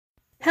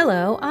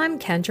Hello, I'm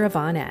Kendra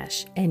Von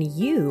Esch, and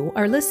you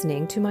are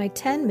listening to my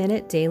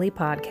 10-minute daily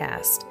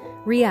podcast,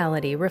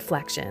 Reality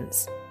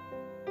Reflections.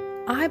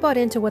 I bought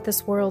into what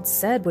this world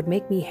said would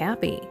make me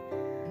happy.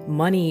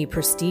 Money,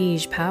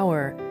 prestige,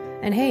 power.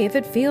 And hey, if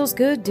it feels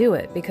good, do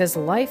it, because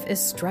life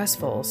is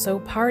stressful, so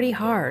party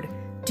hard.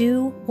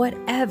 Do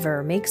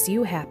whatever makes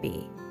you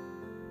happy.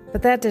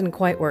 But that didn't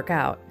quite work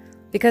out,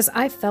 because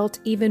I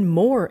felt even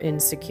more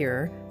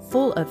insecure,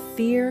 full of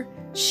fear,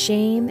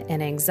 shame,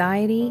 and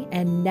anxiety,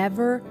 and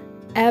never,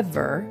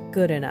 ever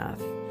good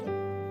enough.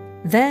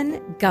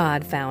 Then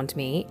God found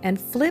me and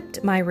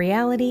flipped my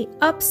reality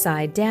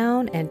upside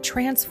down and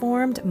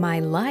transformed my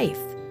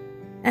life.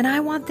 And I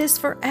want this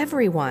for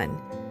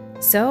everyone.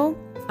 So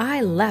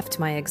I left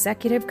my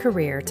executive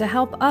career to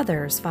help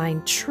others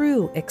find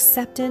true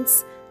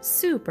acceptance,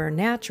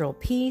 supernatural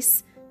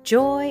peace,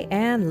 joy,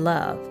 and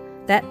love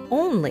that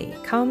only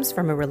comes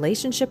from a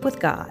relationship with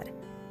God.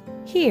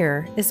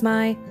 Here is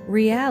my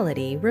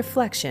reality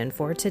reflection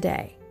for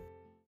today.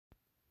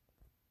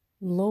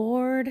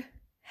 Lord,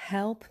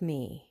 help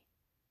me.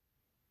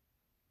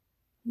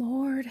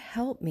 Lord,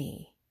 help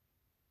me.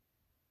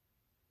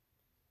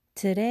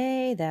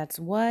 Today, that's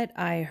what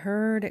I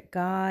heard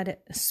God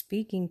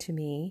speaking to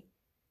me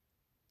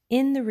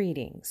in the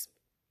readings.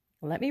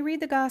 Let me read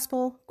the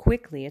gospel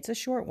quickly. It's a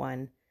short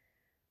one.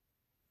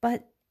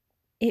 But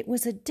it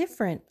was a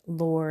different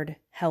Lord,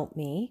 help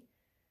me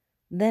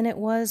than it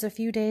was a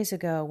few days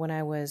ago when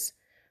I was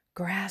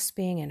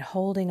grasping and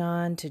holding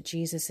on to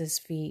Jesus's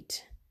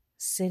feet,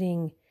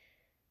 sitting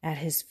at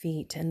his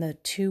feet, and the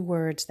two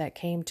words that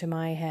came to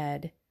my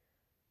head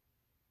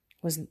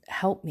was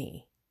help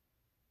me.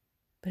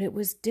 But it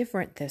was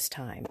different this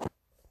time.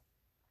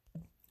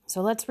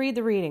 So let's read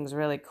the readings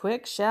really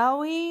quick, shall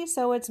we?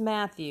 So it's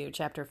Matthew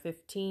chapter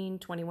 15,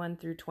 21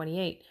 through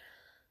 28.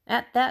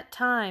 At that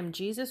time,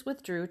 Jesus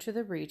withdrew to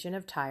the region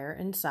of Tyre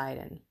and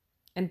Sidon.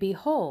 And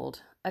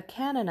behold, a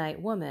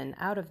Canaanite woman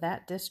out of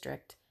that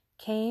district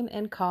came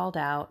and called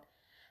out,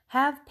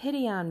 "Have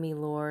pity on me,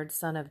 Lord,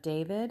 Son of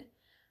David.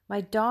 My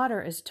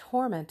daughter is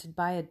tormented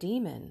by a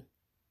demon."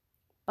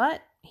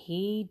 But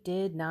he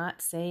did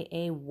not say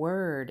a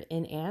word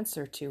in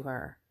answer to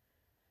her.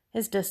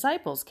 His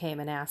disciples came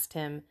and asked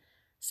him,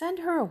 "Send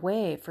her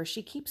away, for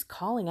she keeps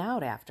calling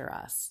out after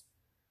us."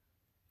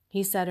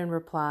 He said in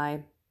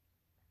reply,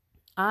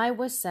 "I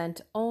was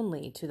sent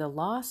only to the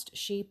lost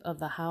sheep of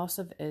the house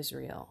of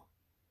Israel."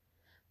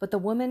 But the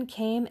woman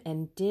came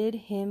and did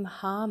him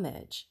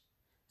homage,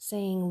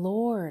 saying,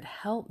 "Lord,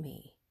 help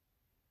me."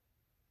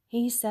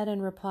 He said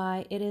in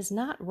reply, "It is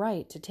not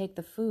right to take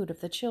the food of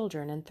the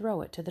children and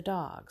throw it to the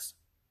dogs."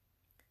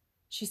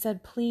 She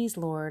said, "Please,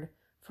 Lord,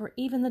 for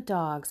even the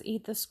dogs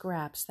eat the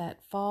scraps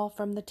that fall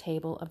from the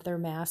table of their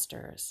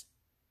masters."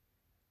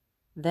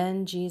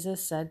 Then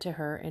Jesus said to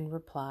her in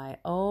reply,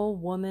 "O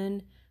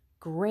woman,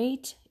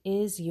 great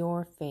is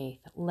your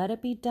faith. Let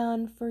it be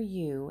done for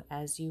you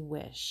as you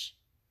wish."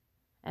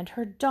 And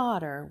her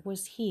daughter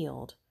was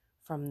healed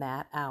from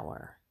that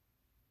hour.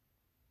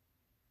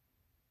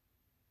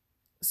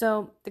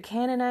 So the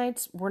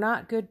Canaanites were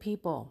not good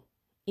people,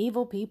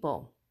 evil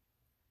people.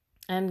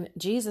 And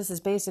Jesus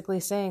is basically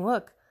saying,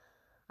 look,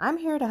 I'm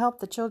here to help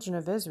the children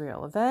of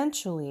Israel.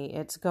 Eventually,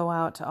 it's go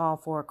out to all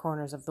four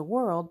corners of the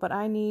world, but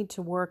I need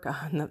to work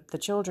on the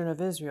children of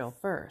Israel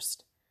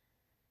first.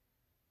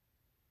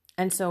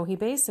 And so he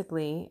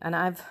basically, and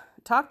I've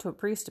talked to a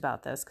priest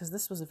about this because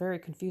this was a very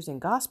confusing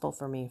gospel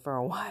for me for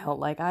a while.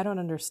 Like, I don't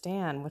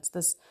understand. What's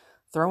this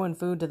throwing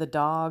food to the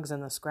dogs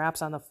and the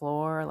scraps on the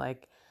floor?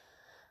 Like,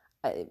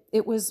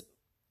 it was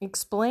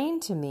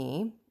explained to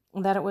me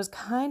that it was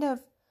kind of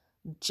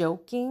a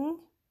joking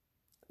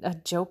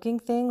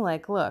thing.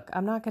 Like, look,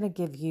 I'm not going to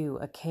give you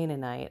a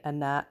Canaanite and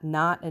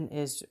not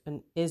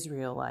an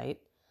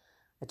Israelite,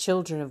 a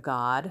children of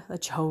God, a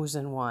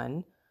chosen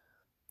one,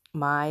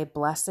 my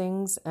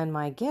blessings and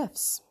my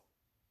gifts.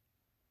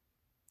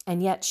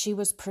 And yet she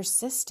was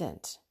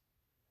persistent.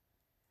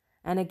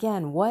 And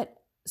again, what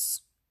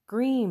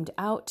screamed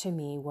out to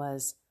me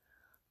was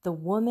the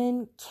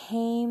woman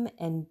came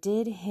and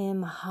did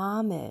him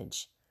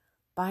homage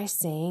by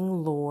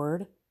saying,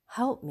 "Lord,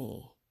 help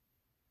me."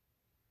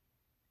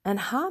 And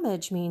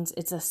homage means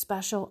it's a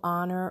special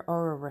honor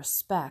or a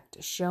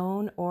respect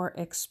shown or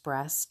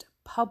expressed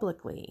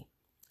publicly.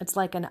 It's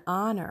like an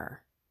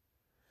honor.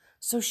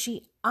 So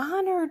she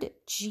honored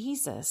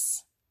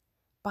Jesus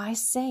by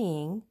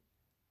saying,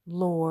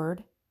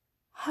 "Lord,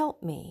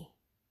 help me."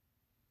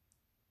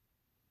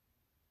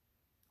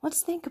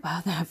 Let's think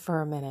about that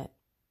for a minute.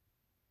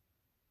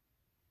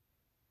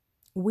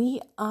 We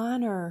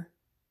honor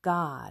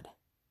God.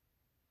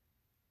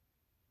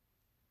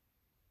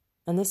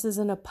 And this is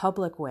in a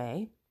public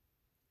way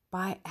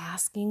by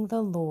asking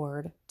the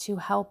Lord to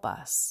help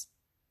us.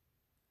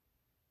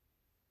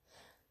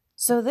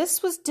 So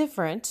this was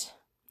different.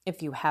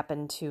 If you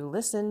happen to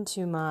listen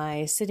to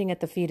my Sitting at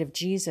the Feet of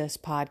Jesus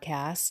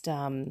podcast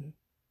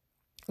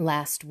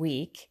last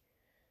week,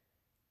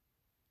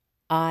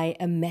 I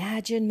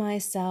imagined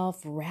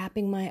myself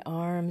wrapping my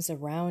arms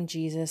around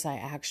Jesus. I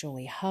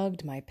actually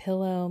hugged my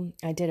pillow.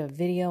 I did a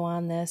video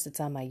on this.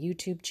 It's on my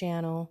YouTube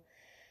channel.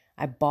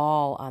 I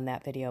bawl on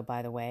that video,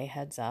 by the way,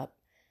 heads up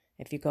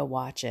if you go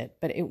watch it.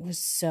 But it was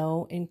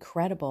so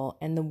incredible.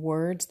 And the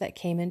words that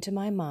came into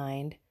my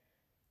mind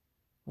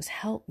was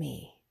help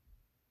me.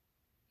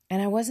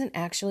 And I wasn't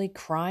actually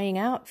crying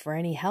out for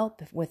any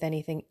help with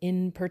anything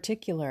in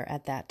particular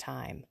at that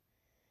time.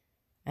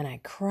 And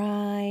I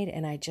cried,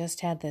 and I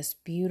just had this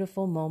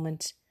beautiful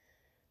moment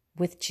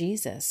with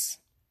Jesus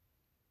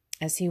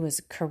as he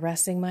was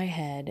caressing my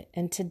head.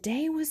 And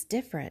today was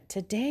different.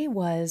 Today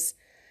was,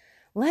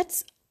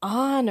 let's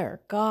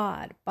honor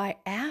God by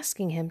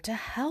asking him to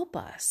help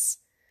us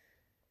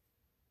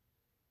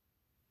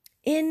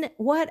in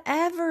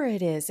whatever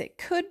it is. It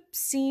could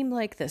seem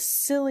like the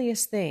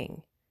silliest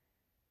thing.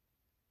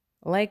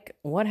 Like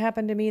what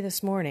happened to me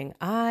this morning.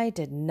 I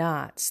did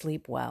not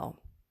sleep well.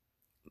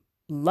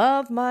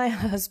 Love my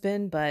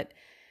husband, but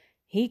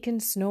he can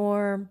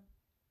snore,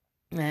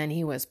 and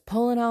he was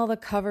pulling all the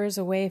covers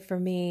away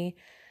from me,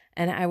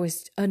 and I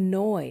was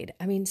annoyed.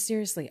 I mean,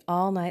 seriously,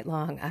 all night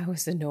long, I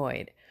was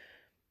annoyed.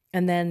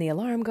 And then the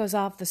alarm goes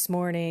off this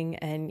morning,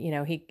 and,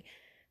 he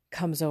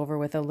comes over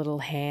with a little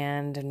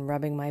hand and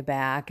rubbing my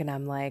back, and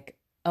I'm like,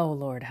 oh,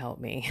 Lord, help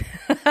me.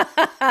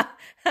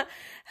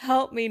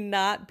 Help me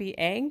not be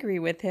angry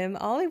with him.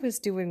 All he was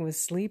doing was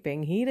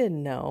sleeping. He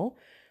didn't know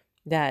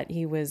that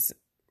he was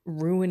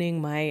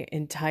ruining my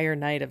entire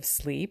night of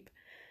sleep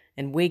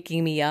and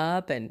waking me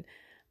up and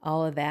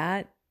all of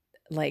that.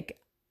 Like,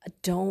 I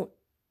don't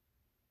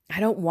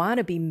want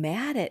to be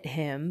mad at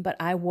him, but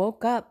I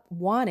woke up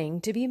wanting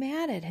to be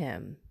mad at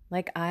him.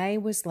 Like, I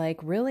was like,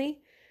 really?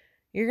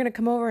 You're going to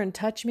come over and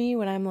touch me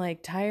when I'm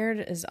like tired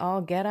as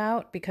all get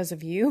out because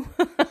of you?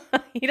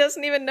 He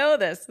doesn't even know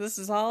this. This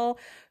is all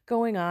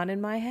going on in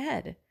my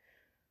head.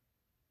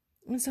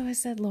 And so I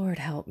said, Lord,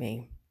 help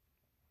me.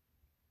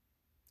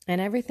 And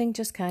everything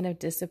just kind of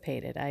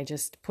dissipated. I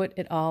just put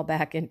it all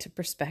back into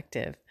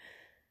perspective.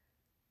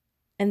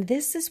 And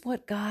this is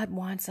what God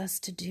wants us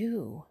to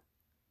do.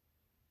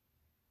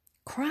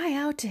 Cry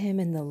out to him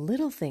in the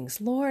little things.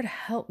 Lord,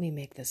 help me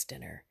make this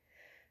dinner.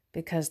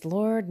 Because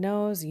Lord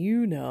knows,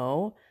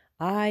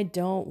 I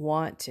don't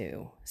want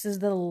to. This is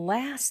the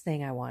last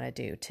thing I want to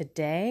do.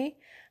 Today,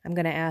 I'm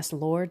going to ask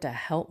Lord to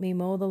help me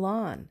mow the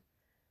lawn.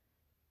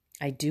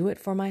 I do it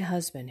for my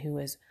husband who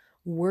is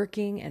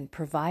working and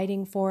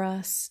providing for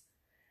us.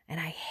 And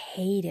I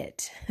hate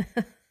it.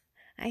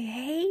 I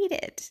hate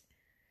it.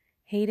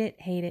 Hate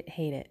it, hate it,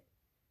 hate it.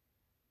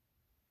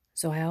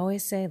 So I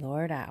always say,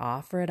 Lord, I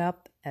offer it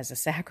up as a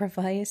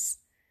sacrifice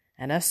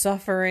and a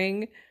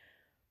suffering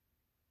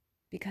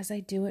because I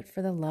do it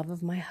for the love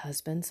of my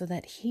husband so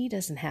that he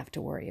doesn't have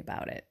to worry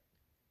about it.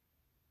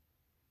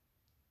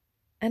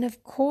 And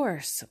of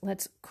course,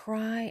 let's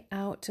cry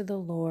out to the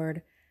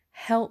Lord,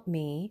 help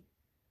me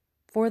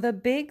for the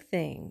big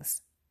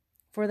things,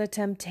 for the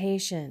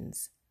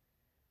temptations,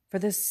 for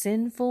the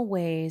sinful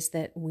ways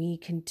that we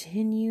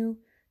continue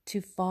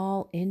to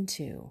fall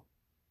into.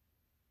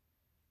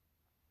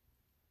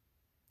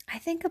 I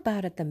think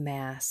about at the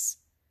Mass,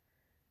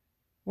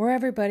 where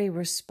everybody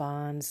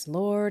responds,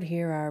 Lord,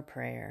 hear our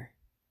prayer.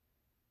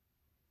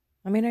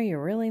 I mean, are you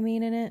really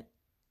meaning it?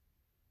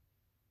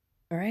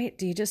 All right?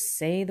 Do you just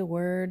say the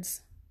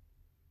words?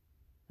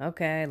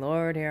 Okay,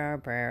 Lord, hear our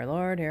prayer.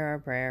 Lord, hear our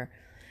prayer.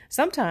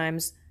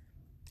 Sometimes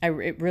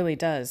it really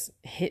does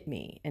hit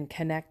me and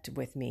connect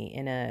with me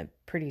in a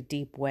pretty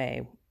deep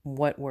way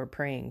what we're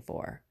praying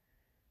for.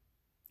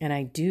 And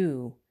I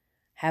do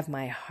have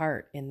my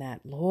heart in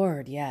that,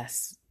 Lord,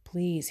 yes,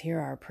 please hear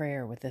our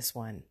prayer with this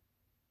one.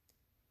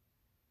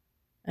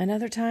 And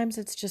other times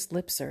it's just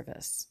lip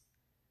service.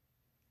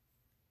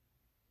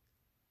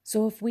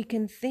 So if we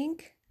can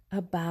think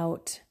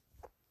about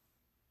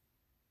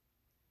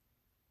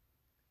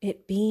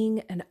it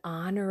being an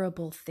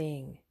honorable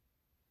thing,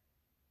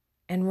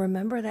 and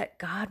remember that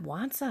God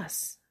wants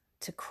us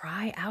to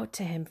cry out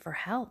to him for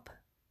help.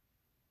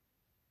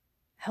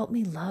 Help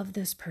me love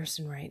this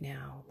person right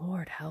now.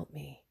 Lord, help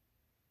me.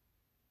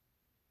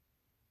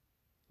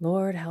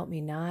 Lord, help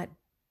me not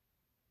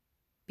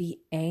be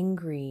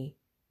angry.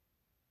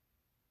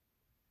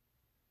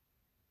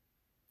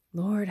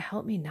 Lord,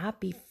 help me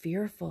not be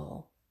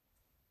fearful.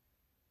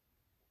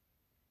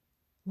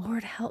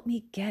 Lord, help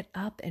me get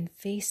up and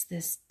face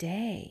this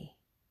day.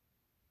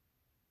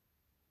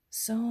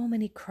 So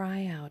many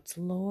cry outs,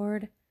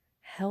 Lord,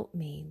 help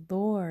me.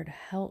 Lord,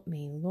 help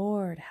me.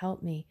 Lord,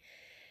 help me.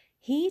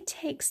 He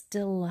takes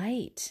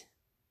delight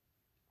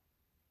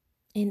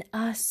in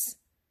us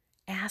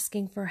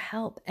asking for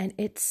help. And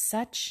it's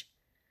such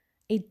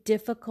a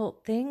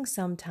difficult thing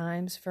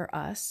sometimes for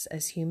us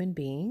as human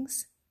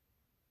beings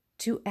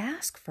to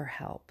ask for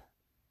help,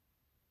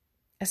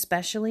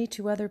 especially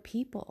to other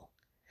people.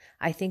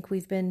 I think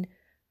we've been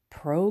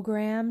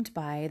programmed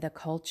by the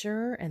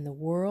culture and the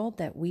world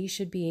that we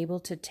should be able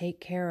to take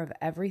care of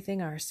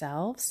everything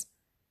ourselves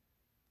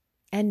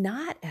and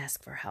not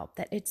ask for help,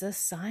 that it's a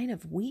sign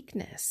of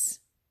weakness.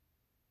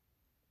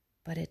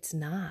 but it's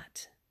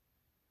not.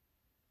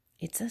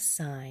 It's a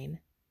sign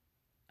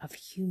of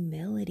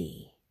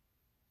humility,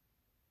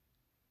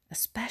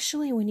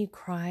 especially when you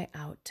cry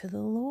out to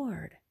the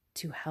Lord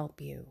to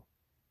help you.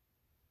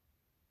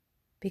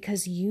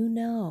 Because you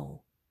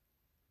know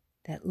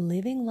that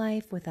living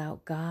life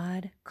without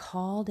God,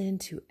 called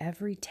into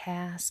every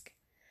task,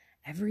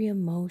 every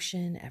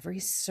emotion, every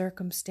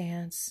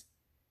circumstance,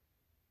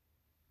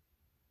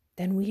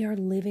 then we are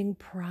living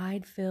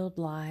pride-filled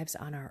lives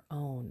on our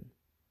own.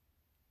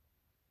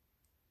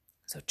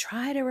 So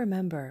try to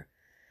remember,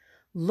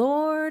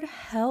 Lord,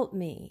 help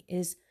me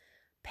is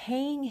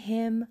paying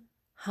him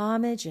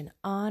homage and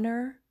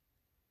honor,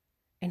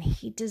 and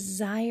he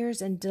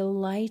desires and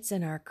delights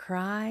in our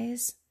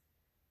cries,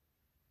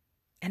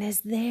 and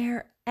is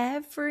there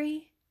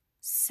every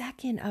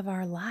second of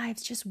our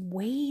lives just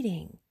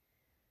waiting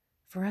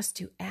for us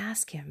to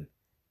ask him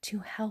to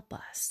help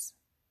us.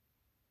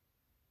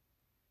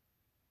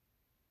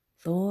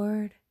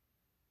 Lord,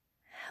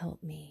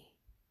 help me.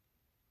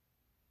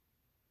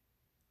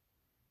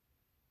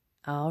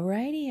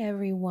 Alrighty,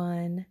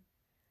 everyone.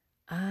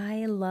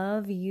 I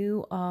love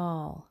you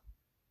all.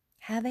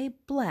 Have a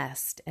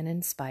blessed and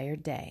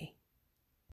inspired day.